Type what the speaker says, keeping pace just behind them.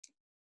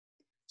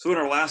So in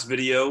our last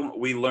video,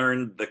 we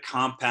learned the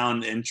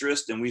compound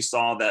interest, and we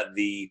saw that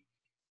the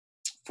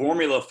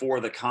formula for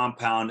the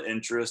compound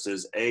interest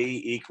is A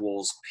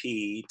equals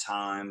P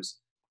times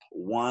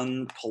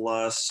 1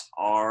 plus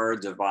R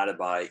divided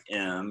by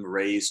M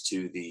raised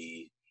to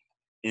the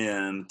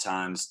M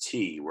times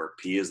T, where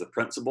P is the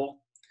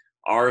principal,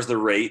 R is the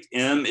rate,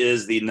 M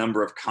is the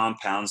number of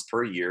compounds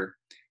per year,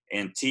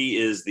 and T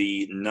is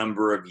the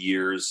number of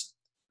years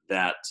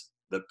that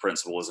the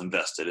principal is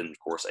invested. And of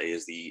course, A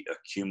is the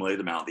accumulated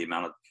amount, the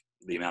amount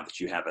that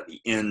you have at the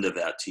end of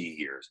that T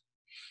years.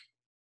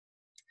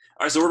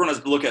 All right, so we're going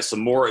to look at some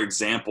more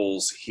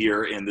examples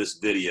here in this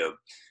video.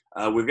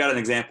 We've got an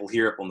example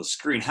here up on the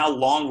screen. How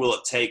long will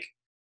it take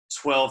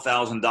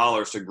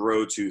 $12,000 to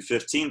grow to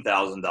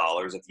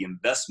 $15,000 if the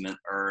investment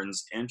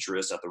earns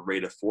interest at the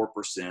rate of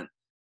 4%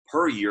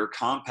 per year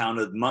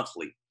compounded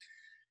monthly?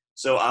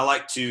 So I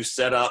like to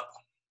set up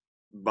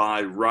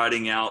by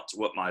writing out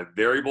what my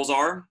variables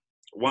are.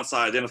 Once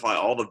I identify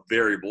all the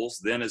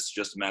variables, then it's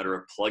just a matter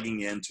of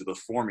plugging into the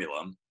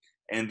formula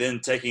and then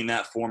taking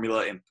that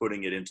formula and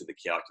putting it into the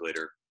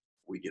calculator.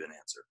 We get an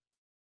answer.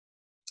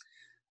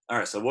 All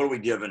right, so what are we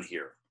given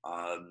here?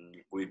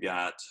 We've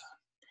got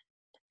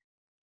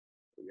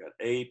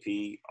A,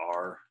 P,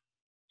 R,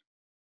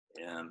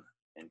 M,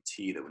 and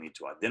T that we need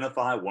to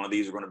identify. One of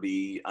these are going to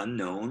be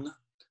unknown that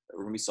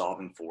we're going to be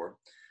solving for. All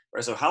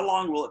right, so how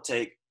long will it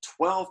take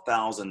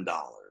 $12,000?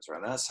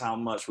 Right, that's how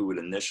much we would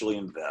initially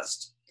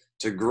invest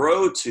to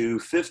grow to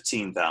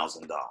 $15,000.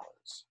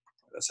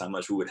 That's how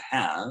much we would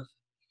have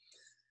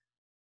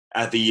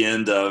at the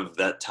end of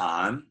that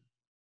time.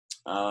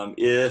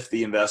 If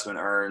the investment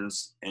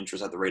earns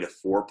interest at the rate of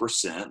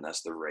 4%,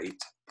 that's the rate,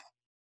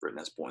 written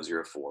as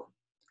 0.04,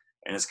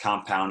 and it's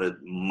compounded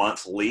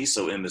monthly,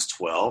 so M is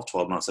 12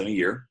 months in a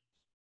year.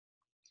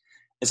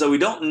 And so we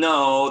don't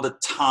know the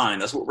time.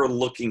 That's what we're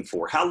looking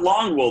for. How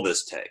long will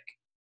this take?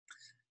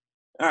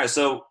 All right,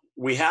 so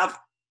we have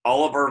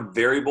all of our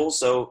variables,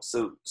 so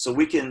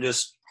we can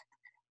just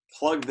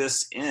plug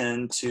this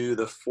into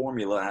the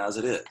formula as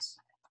it is.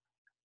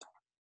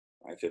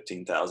 All right,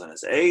 15,000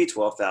 is A,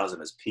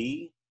 12,000 is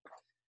P,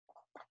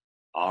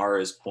 R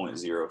is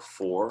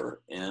 0.04,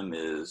 M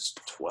is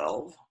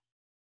 12,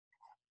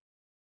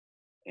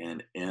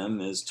 and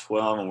M is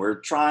 12, and we're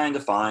trying to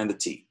find the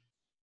T.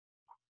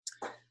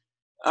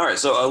 All right,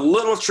 so a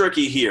little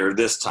tricky here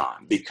this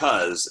time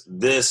because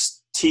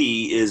this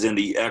T is in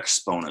the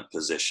exponent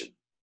position.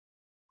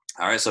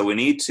 All right, so we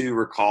need to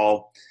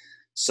recall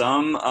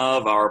some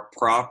of our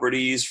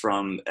properties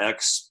from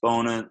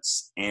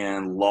exponents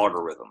and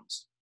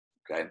logarithms,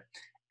 okay?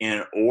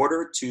 In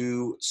order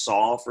to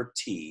solve for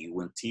T,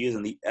 when T is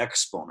in the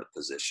exponent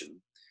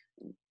position,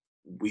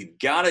 we've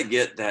got to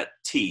get that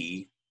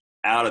T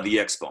out of the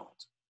exponent.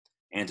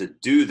 And to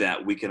do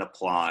that, we can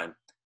apply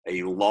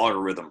a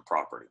logarithm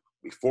property.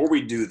 Before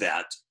we do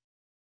that,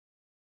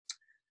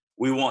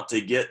 we want to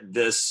get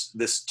this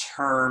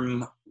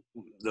term,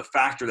 the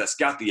factor that's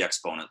got the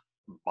exponent,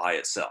 by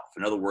itself.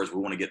 In other words, we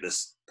want to get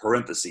this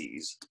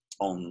parentheses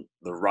on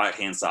the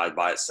right-hand side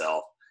by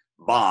itself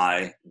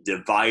by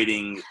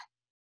dividing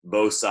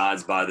both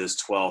sides by this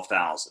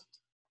 12,000.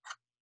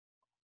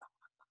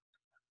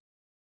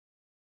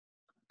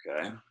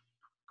 Okay.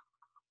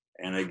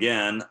 And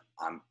again,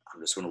 I'm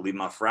just going to leave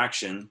my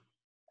fraction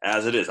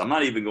as it is. I'm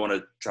not even going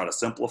to try to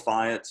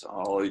simplify it.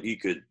 Oh, you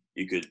could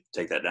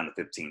take that down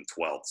to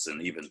 15/12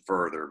 and even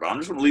further, but I'm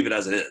just going to leave it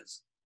as it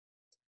is.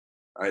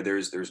 All right,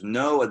 there's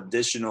no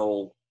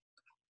additional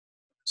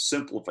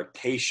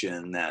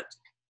simplification that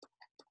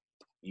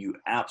you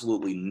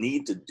absolutely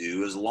need to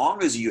do as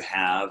long as you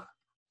have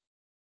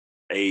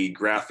a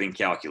graphing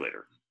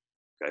calculator,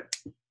 okay?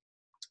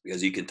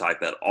 Because you can type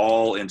that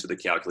all into the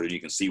calculator.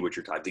 You can see what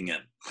you're typing in.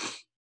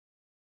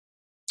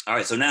 All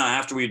right, so now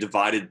after we've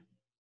divided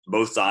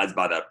both sides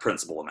by that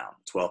principal amount,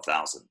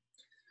 12,000,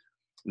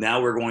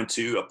 now we're going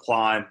to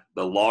apply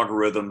the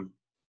logarithm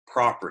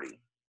property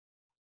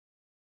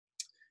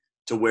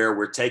to where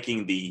we're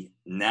taking the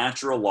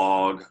natural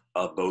log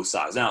of both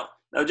sides. Now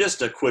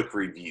just a quick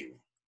review.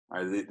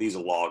 All right, these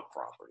are log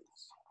properties.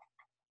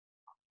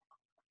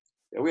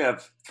 Yeah, we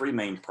have three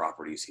main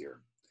properties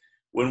here.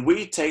 When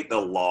we take the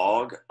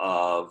log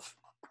of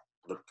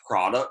the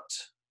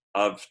product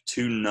of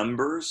two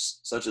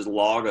numbers, such as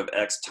log of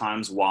x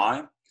times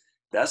y,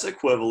 that's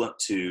equivalent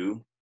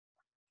to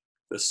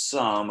the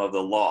sum of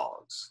the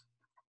logs,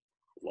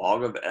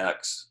 log of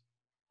x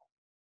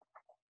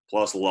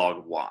plus log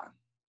of y.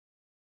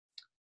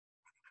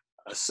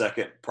 A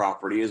second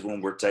property is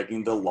when we're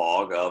taking the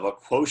log of a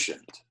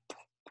quotient,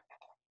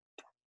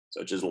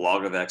 such as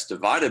log of x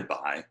divided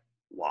by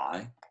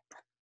y.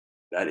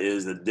 That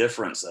is the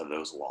difference of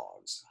those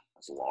logs.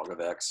 That's log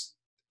of x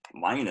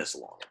minus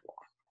log of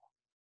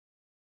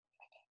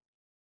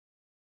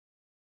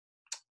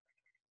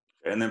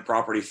y. And then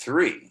property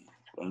 3,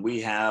 when we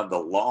have the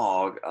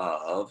log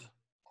of,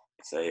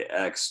 say,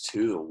 x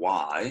to the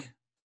y,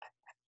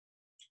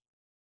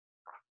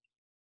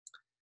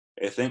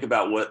 think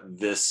about what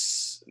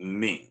this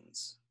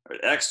means. Right?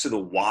 X to the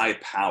y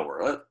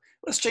power.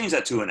 Let's change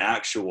that to an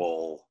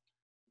actual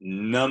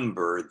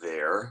number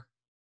there,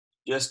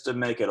 just to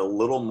make it a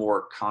little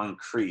more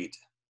concrete.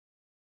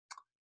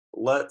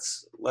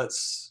 Let's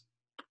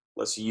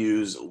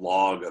use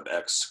log of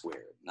x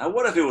squared. Now,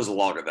 what if it was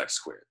log of x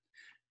squared?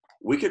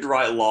 We could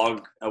write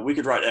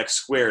x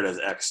squared as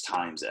x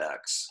times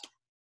x,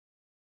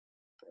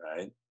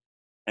 right?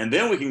 And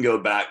then we can go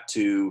back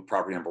to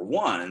property number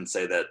 1 and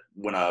say that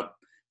when I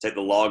take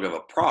the log of a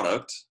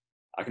product,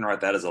 I can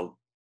write that as a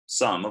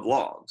sum of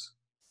logs.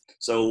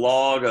 So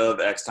log of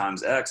x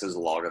times x is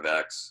log of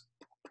x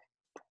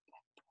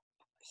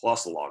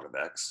plus log of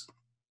x.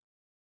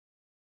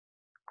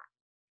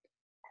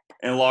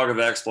 And log of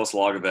x plus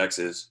log of x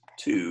is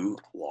 2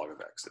 log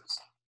of x's.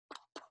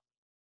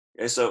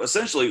 Okay, so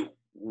essentially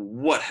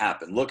what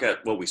happened? Look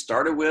at what we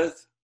started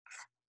with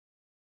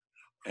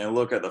and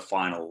look at the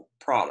final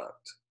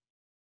product.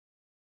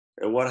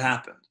 And what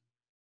happened?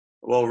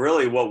 Well,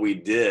 really what we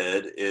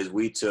did is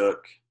we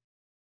took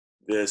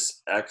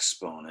this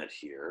exponent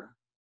here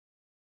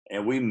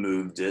and we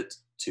moved it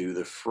to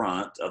the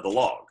front of the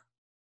log.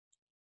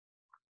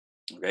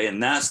 Okay,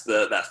 and that's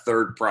that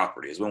third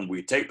property, is when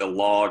we take the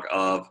log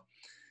of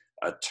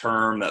a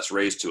term that's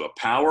raised to a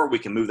power, we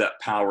can move that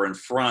power in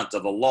front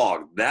of the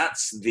log.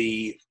 That's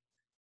the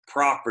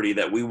property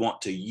that we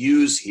want to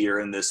use here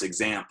in this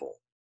example.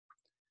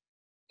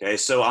 Okay,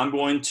 so I'm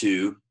going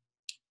to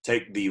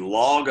take the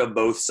log of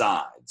both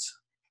sides.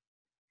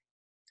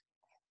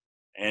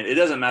 And it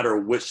doesn't matter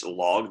which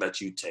log that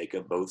you take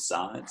of both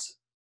sides.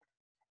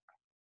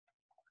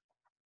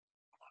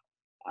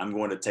 I'm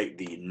going to take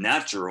the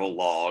natural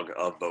log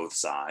of both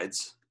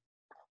sides.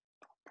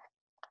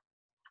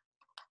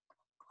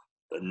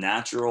 The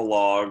natural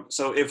log,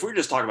 so if we're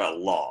just talking about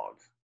log,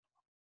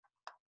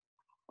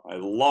 a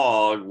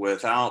log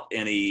without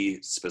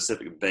any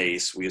specific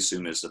base, we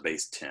assume is the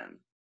base 10.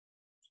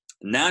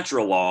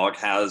 Natural log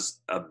has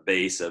a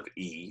base of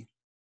e.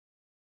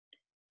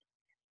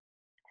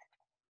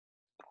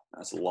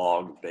 That's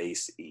log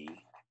base e.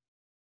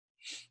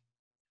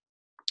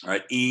 All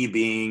right, e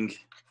being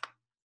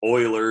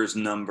Euler's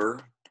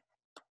number.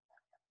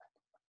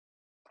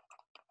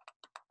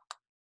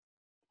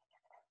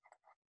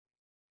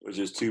 Which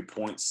is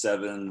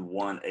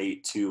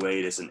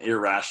 2.71828. It's an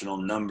irrational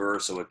number,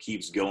 so it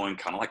keeps going,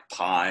 kind of like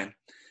pi.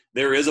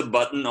 There is a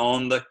button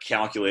on the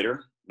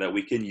calculator that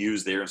we can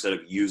use there instead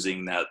of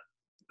using that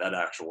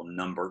actual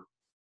number.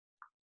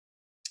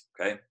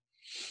 Okay.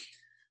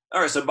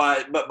 All right, so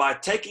by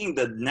taking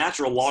the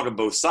natural log of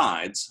both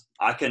sides,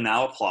 I can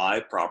now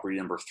apply property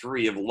number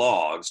 3 of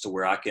logs, to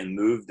where I can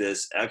move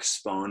this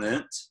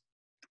exponent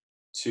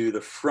to the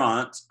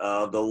front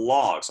of the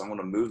log. So I'm going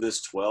to move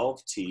this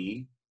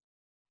 12t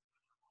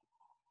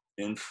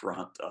in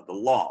front of the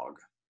log.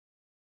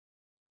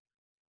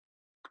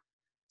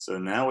 So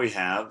now we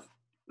have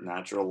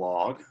natural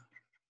log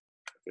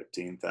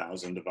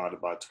 15,000 divided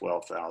by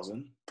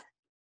 12,000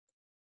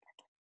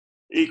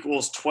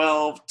 equals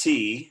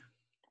 12t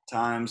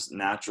times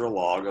natural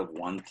log of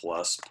 1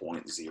 plus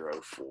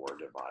 0.04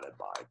 divided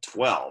by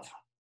 12.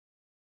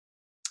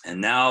 And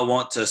now I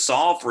want to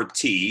solve for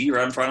t,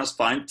 right? I'm trying to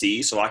find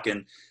t, so I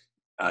can,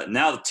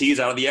 now the t is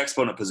out of the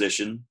exponent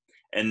position,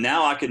 and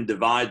now I can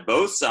divide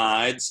both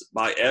sides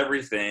by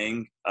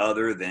everything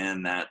other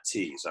than that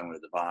t. So I'm going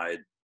to divide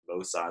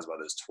both sides by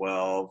this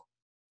 12,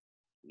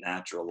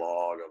 natural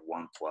log of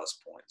 1 plus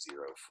 0.04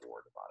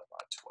 divided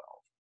by 12.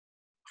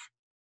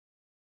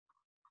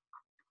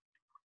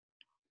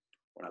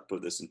 When I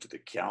put this into the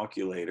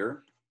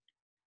calculator,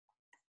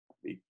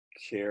 be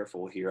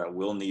careful here. I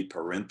will need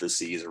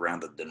parentheses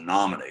around the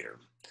denominator.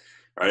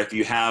 All right, if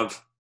you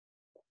have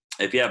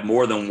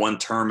more than one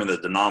term in the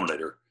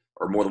denominator,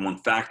 or more than one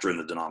factor in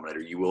the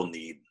denominator, you will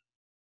need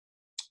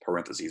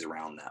parentheses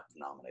around that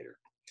denominator,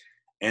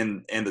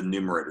 and the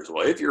numerator as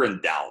well. If you're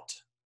in doubt,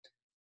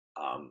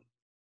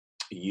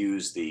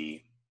 use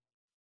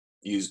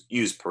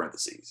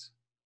parentheses.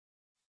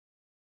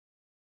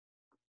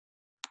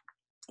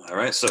 All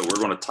right, so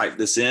we're going to type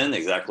this in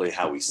exactly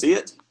how we see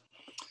it.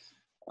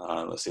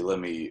 Let's see. Let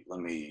me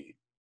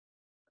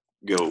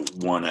go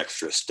one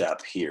extra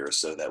step here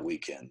so that we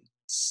can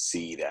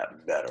see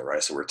that better.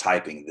 Right, so we're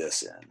typing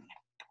this in.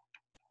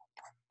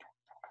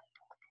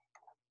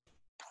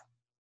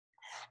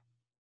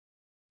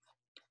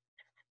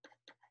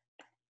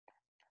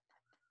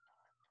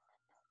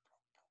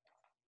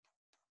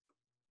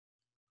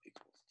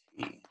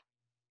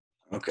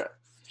 Okay.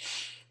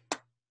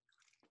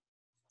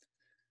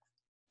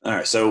 All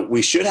right, so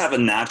we should have a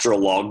natural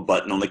log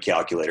button on the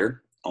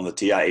calculator. On the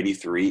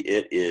TI-83,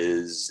 it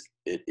is,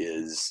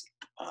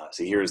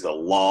 see, here's the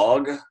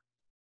log.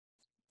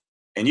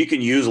 And you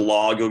can use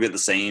log, you'll get the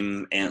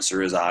same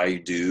answer as I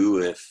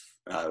do if,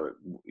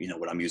 you know,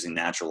 when I'm using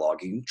natural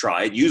log. You can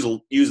try it, use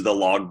the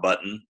log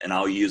button, and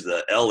I'll use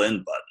the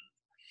LN button.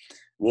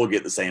 We'll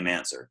get the same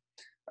answer.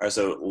 All right,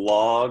 so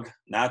log,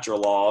 natural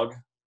log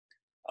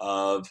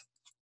of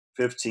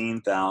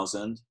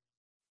 15,000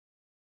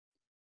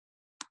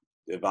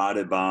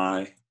 divided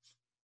by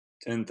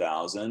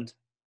 10,000,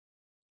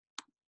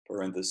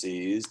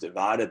 parentheses,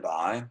 divided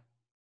by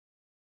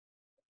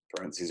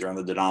parentheses around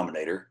the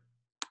denominator,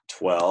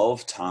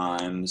 12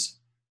 times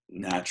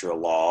natural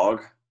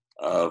log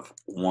of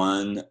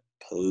 1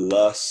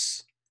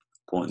 plus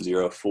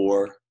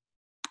 0.04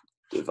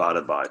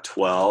 divided by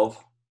 12.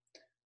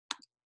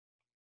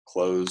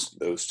 Close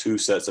those two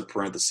sets of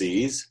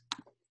parentheses,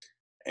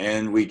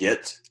 and we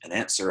get an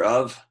answer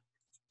of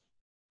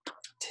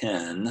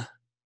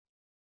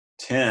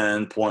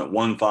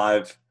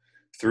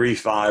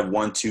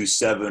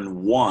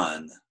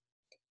 10.15351271.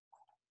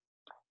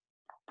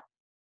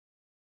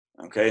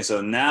 Okay,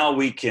 so now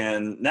we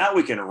can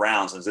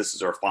round, since this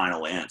is our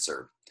final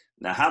answer.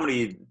 Now, how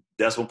many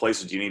decimal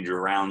places do you need to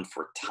round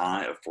for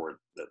time, for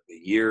the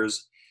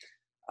years?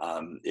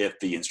 If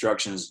the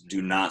instructions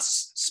do not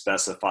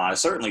specify,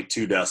 certainly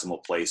 2 decimal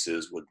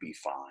places would be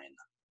fine.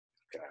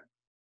 Okay.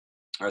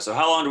 All right, so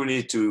how long do we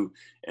need to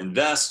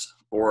invest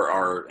for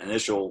our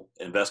initial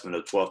investment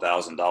of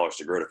 $12,000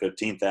 to grow to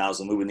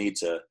 $15,000? We would need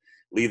to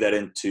leave that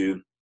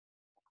into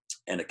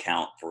an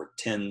account for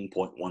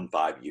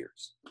 10.15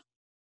 years.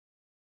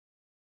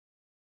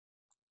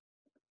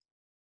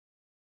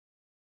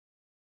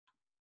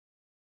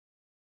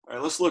 All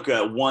right, let's look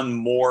at one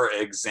more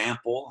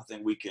example. I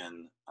think we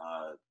can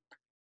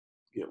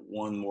get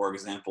one more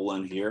example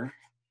in here.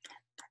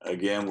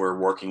 Again, we're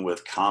working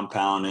with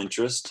compound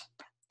interest.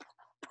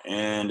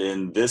 And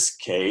in this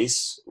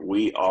case,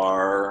 we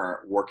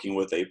are working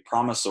with a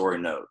promissory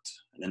note.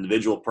 An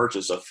individual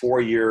purchased a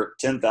 4-year,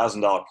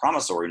 $10,000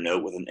 promissory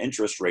note with an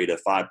interest rate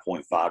of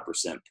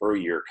 5.5% per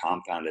year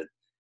compounded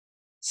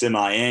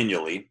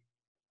semi-annually.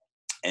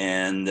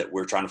 And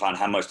we're trying to find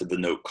how much did the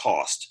note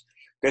cost.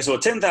 Okay, so a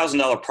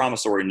 $10,000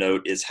 promissory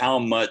note is how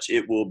much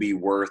it will be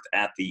worth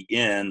at the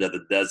end of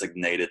the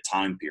designated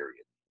time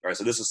period. All right,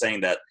 so this is saying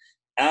that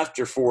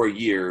after 4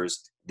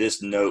 years,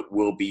 this note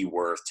will be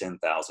worth $10,000.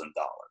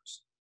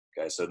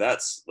 Okay, so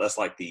that's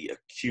like the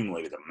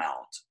accumulated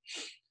amount.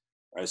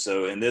 All right,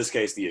 so in this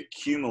case, the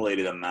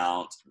accumulated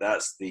amount,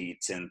 that's the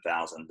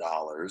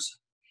 $10,000.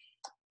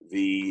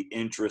 The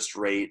interest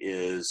rate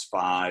is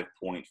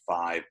 5.5%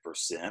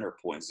 or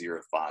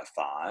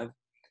 0.055.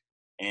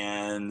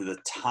 And the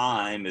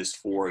time is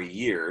 4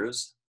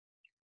 years.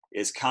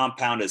 It's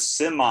compounded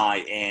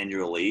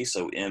semi-annually,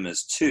 so M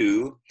is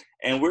 2.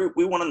 And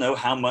we want to know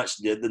how much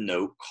did the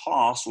note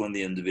cost when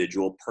the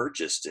individual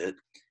purchased it,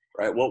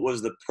 right? What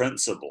was the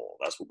principal?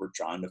 That's what we're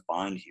trying to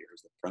find here,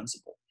 is the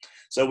principal.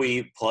 So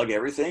we plug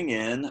everything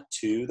in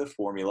to the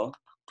formula.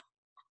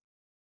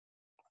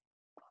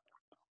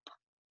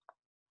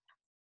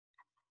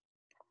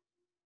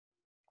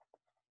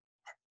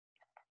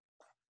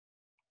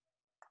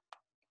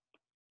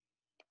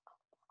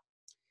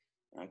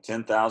 Right,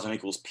 10,000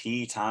 equals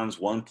P times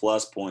 1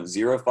 plus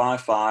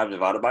 0.055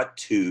 divided by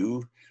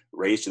 2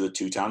 raised to the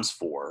 2 times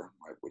 4,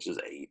 right, which is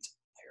 8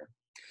 there.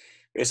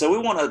 Okay, so we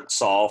want to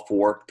solve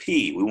for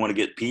P. We want to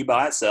get P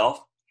by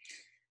itself.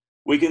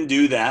 We can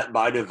do that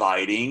by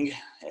dividing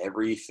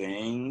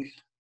everything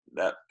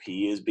that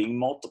P is being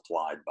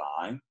multiplied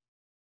by.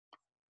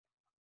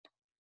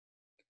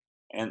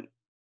 And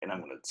I'm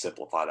going to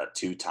simplify that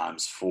 2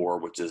 times 4,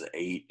 which is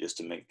 8, just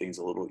to make things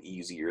a little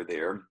easier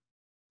there.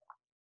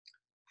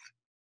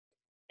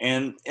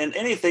 And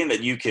anything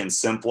that you can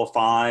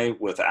simplify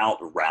without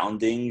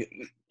rounding,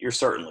 you're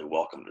certainly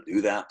welcome to do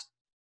that.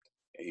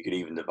 You could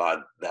even divide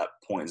that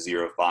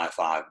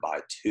 0.055 by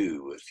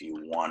 2 if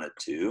you wanted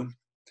to.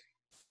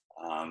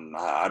 I'm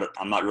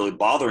not really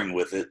bothering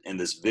with it in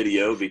this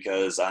video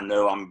because I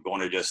know I'm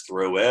going to just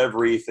throw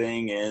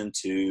everything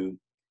into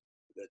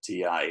the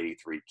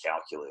TI-83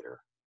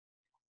 calculator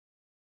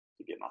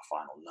to get my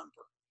final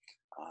number.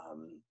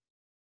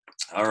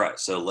 All right,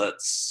 so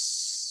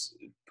let's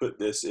put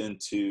this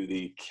into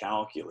the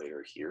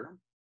calculator here.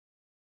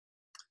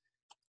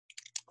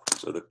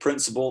 So the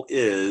principal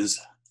is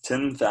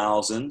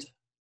 10,000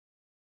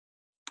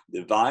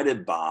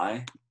 divided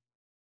by,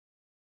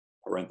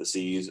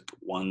 parentheses,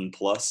 1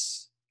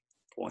 plus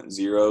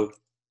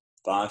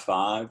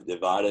 0.055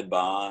 divided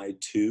by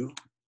 2,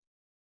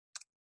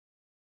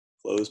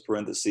 close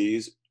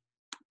parentheses,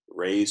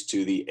 raised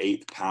to the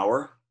 8th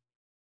power.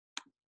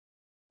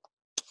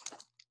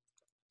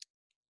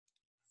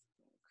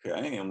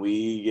 Okay, and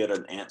we get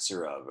an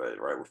answer of it,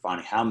 right? We're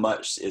finding how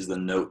much is the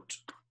note,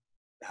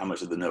 how much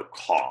did the note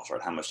cost, right?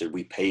 How much did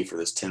we pay for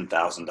this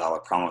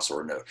 $10,000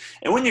 promissory note?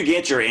 And when you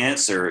get your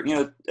answer,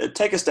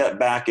 take a step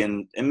back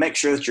and make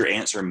sure that your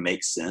answer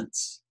makes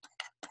sense,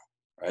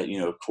 right?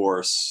 Of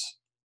course,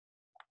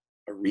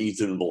 a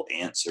reasonable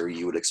answer,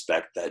 you would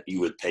expect that you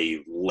would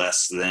pay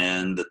less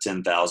than the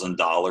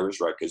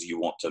 $10,000, right? Because you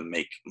want to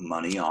make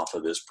money off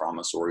of this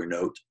promissory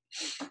note.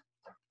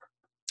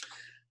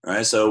 All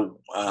right, so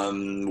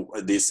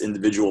this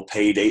individual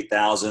paid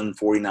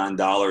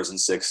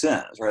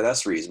 $8,049.06, right?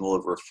 That's reasonable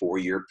over a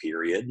 4-year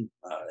period.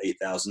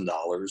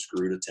 $8,000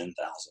 grew to $10,000.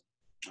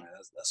 Right,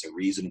 that's a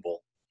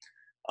reasonable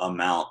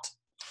amount.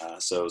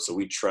 So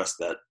we trust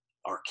that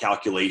our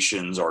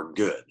calculations are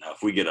good. Now,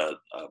 if we get an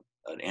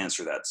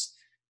answer that's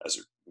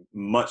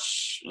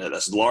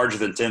larger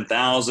than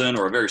 10,000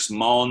 or a very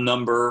small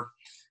number,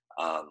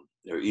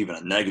 or even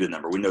a negative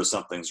number, we know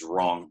something's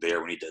wrong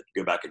there. We need to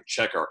go back and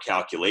check our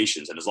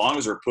calculations. And as long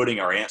as we're putting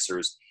our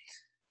answers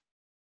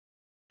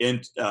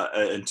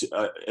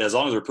as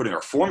long as we're putting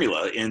our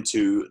formula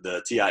into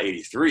the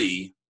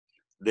TI-83,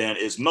 then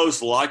it's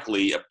most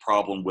likely a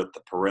problem with the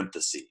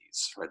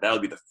parentheses, right? That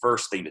would be the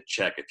first thing to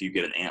check if you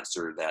get an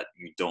answer that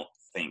you don't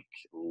think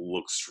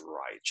looks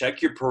right.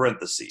 Check your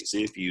parentheses,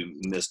 see if you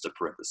missed a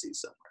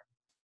parenthesis somewhere.